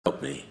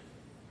Help me.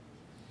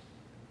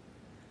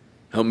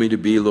 Help me to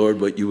be, Lord,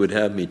 what you would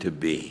have me to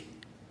be.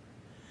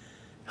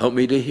 Help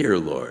me to hear,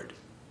 Lord,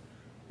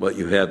 what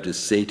you have to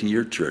say to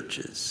your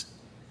churches.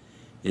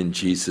 In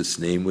Jesus'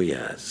 name we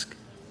ask.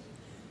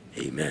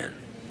 Amen.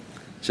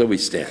 Shall we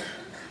stand?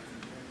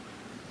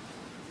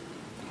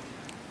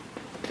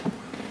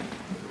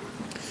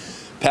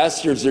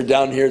 Pastors are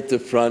down here at the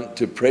front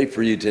to pray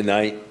for you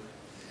tonight.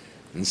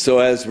 And so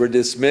as we're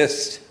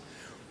dismissed,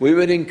 we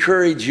would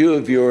encourage you,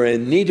 if you're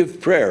in need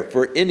of prayer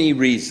for any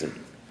reason,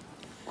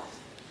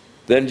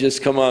 then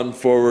just come on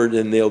forward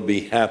and they'll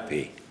be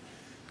happy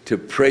to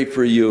pray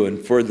for you and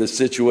for the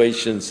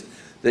situations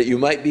that you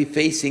might be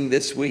facing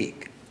this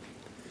week,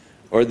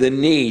 or the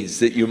needs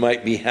that you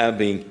might be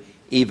having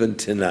even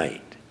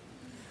tonight.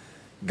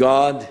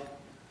 God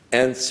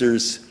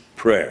answers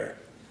prayer.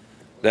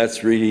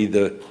 That's really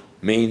the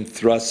main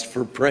thrust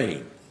for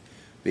praying,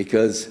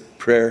 because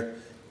prayer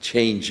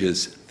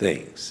changes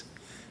things.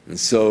 And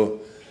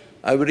so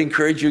I would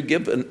encourage you to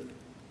give an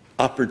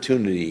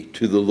opportunity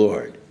to the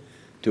Lord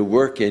to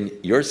work in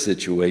your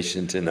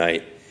situation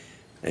tonight,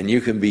 and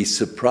you can be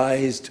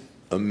surprised,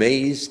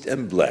 amazed,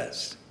 and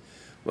blessed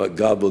what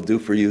God will do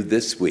for you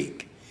this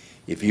week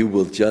if you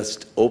will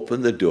just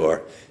open the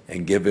door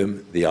and give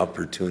him the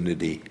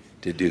opportunity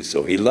to do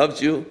so. He loves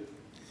you.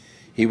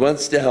 He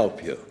wants to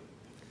help you.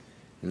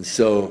 And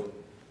so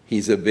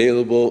he's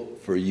available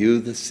for you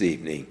this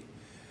evening.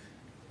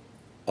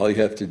 All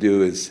you have to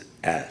do is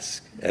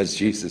ask. As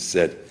Jesus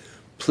said,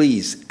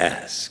 please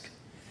ask,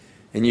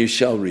 and you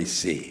shall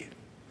receive,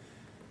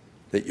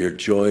 that your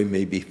joy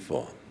may be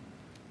full.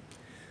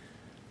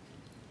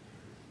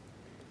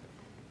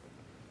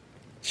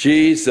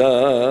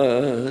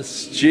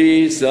 Jesus,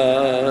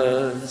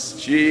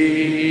 Jesus,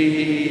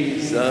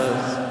 Jesus,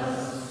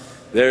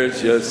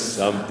 there's just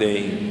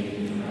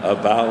something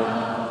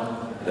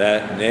about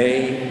that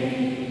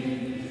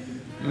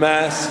name.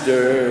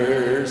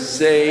 Master,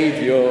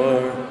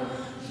 Savior,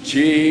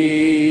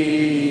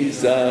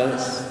 Jesus,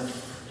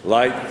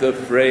 like the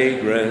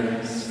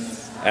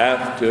fragrance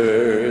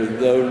after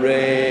the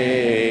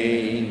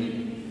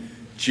rain.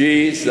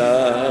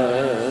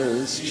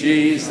 Jesus,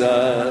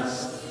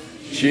 Jesus,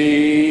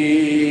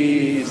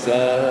 Jesus,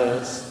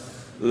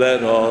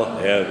 let all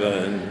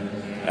heaven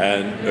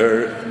and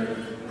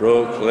earth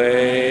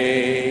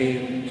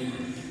proclaim.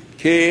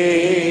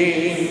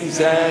 Kings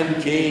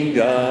and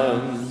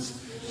kingdoms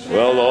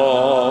will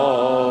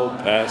all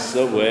pass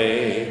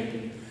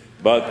away,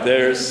 but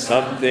there's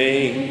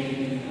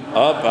something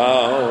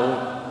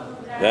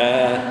about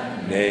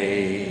that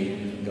name.